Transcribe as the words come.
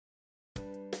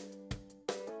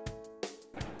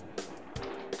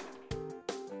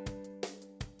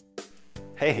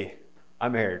Hey,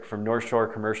 I'm Eric from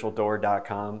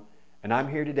NorthshoreCommercialDoor.com, and I'm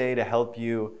here today to help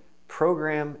you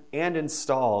program and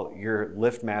install your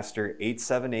LiftMaster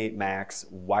 878 Max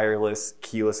wireless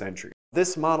keyless entry.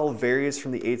 This model varies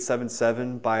from the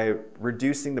 877 by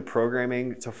reducing the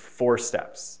programming to 4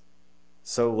 steps.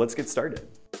 So let's get started.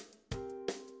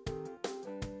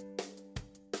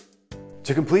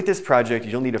 To complete this project,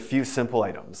 you'll need a few simple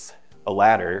items: a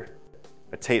ladder,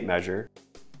 a tape measure,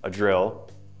 a drill,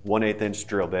 1/8 inch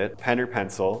drill bit, pen or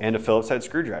pencil, and a Phillips head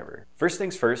screwdriver. First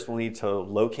things first, we'll need to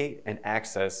locate and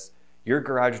access your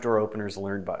garage door opener's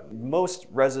learn button. Most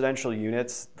residential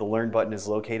units, the learn button is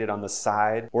located on the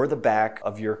side or the back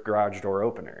of your garage door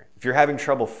opener. If you're having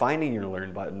trouble finding your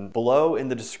learn button, below in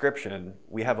the description,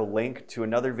 we have a link to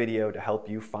another video to help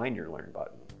you find your learn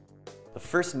button. The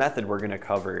first method we're going to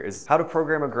cover is how to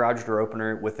program a garage door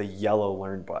opener with a yellow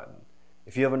learn button.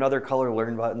 If you have another color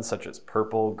learn button, such as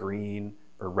purple, green,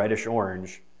 or reddish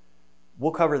orange,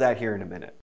 we'll cover that here in a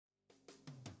minute.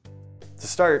 To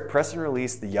start, press and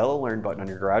release the yellow learn button on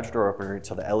your garage door opener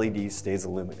until the LED stays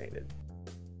illuminated.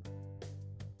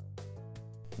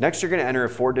 Next, you're going to enter a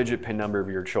 4-digit PIN number of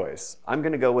your choice. I'm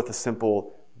going to go with a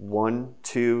simple 1,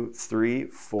 2, 3,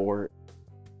 4.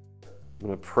 I'm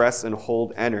going to press and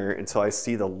hold enter until I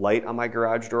see the light on my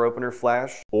garage door opener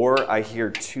flash, or I hear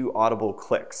 2 audible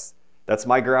clicks. That's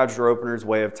my garage door opener's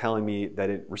way of telling me that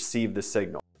it received the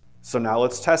signal. So now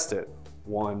let's test it.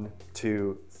 1,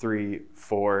 2, 3,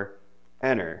 4.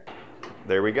 Enter.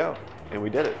 There we go, and we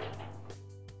did it.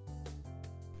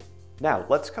 Now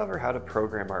let's cover how to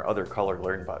program our other color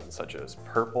learn buttons, such as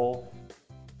purple,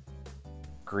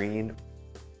 green,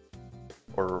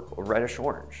 or reddish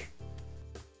orange.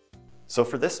 So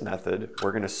for this method,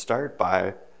 we're going to start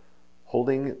by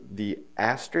holding the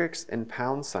asterisk and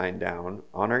pound sign down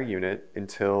on our unit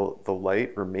until the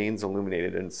light remains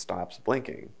illuminated and stops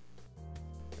blinking.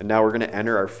 And now we're going to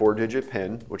enter our 4-digit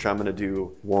PIN, which I'm going to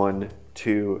do 1,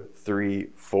 2, 3,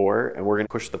 4, and we're going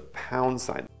to push the pound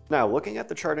sign. Now, looking at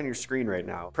the chart on your screen right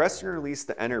now, press and release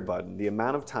the enter button the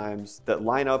amount of times that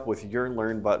line up with your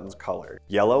learn button's color.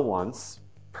 Yellow once,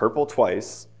 purple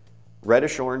twice,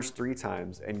 reddish orange 3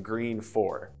 times, and green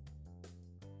 4.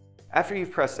 After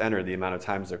you've pressed enter the amount of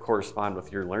times that correspond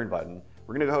with your learn button,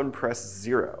 we're going to go ahead and press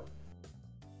 0.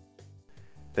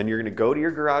 Then you're going to go to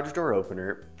your garage door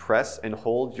opener, press and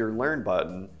hold your learn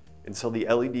button until the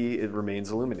LED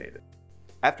remains illuminated.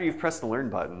 After you've pressed the learn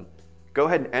button, go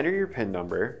ahead and enter your PIN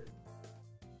number,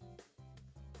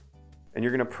 and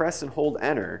you're going to press and hold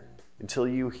enter until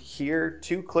you hear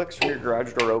 2 clicks from your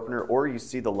garage door opener or you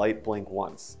see the light blink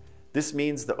once. This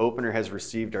means the opener has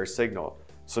received our signal,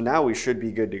 so now we should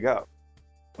be good to go.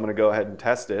 I'm going to go ahead and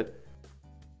test it.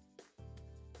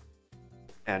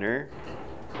 Enter.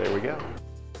 There we go.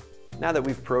 Now that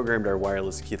we've programmed our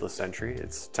wireless keyless entry,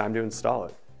 it's time to install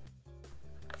it.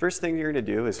 First thing you're going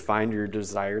to do is find your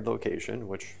desired location,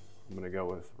 which I'm going to go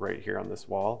with right here on this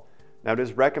wall. Now, it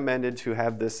is recommended to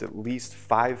have this at least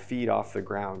 5 feet off the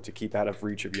ground to keep out of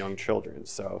reach of young children.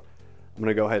 So I'm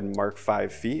going to go ahead and mark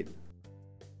 5 feet.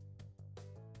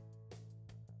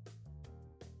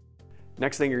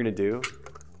 Next thing you're going to do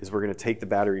is we're going to take the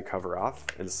battery cover off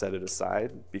and set it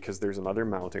aside because there's another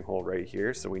mounting hole right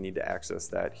here, so we need to access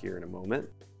that here in a moment.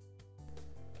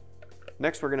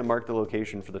 Next, we're going to mark the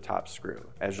location for the top screw.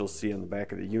 As you'll see on the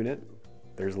back of the unit,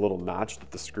 there's a little notch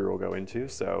that the screw will go into,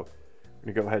 so I'm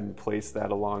going to go ahead and place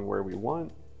that along where we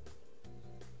want.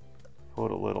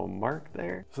 Put a little mark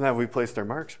there. So now we've placed our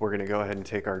marks, we're going to go ahead and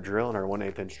take our drill and our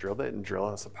 1/8 inch drill bit and drill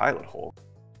us a pilot hole.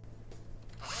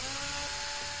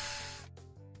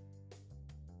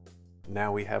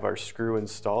 Now we have our screw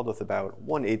installed with about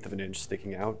 1/8 of an inch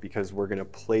sticking out because we're going to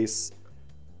place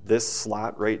this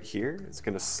slot right here. It's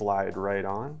going to slide right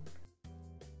on.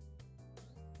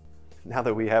 Now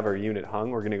that we have our unit hung,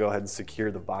 we're going to go ahead and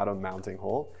secure the bottom mounting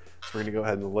hole. So we're going to go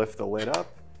ahead and lift the lid up,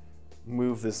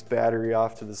 move this battery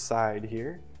off to the side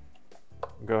here.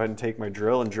 Go ahead and take my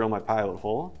drill and drill my pilot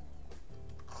hole.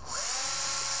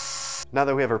 Now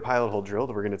that we have our pilot hole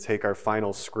drilled, we're going to take our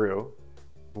final screw.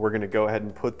 We're going to go ahead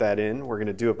and put that in. We're going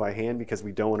to do it by hand because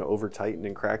we don't want to over tighten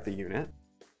and crack the unit.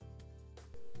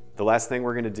 The last thing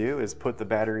we're going to do is put the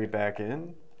battery back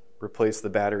in, replace the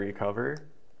battery cover,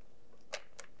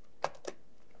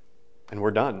 and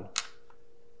we're done.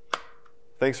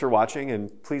 Thanks for watching,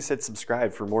 and please hit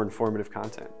subscribe for more informative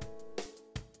content.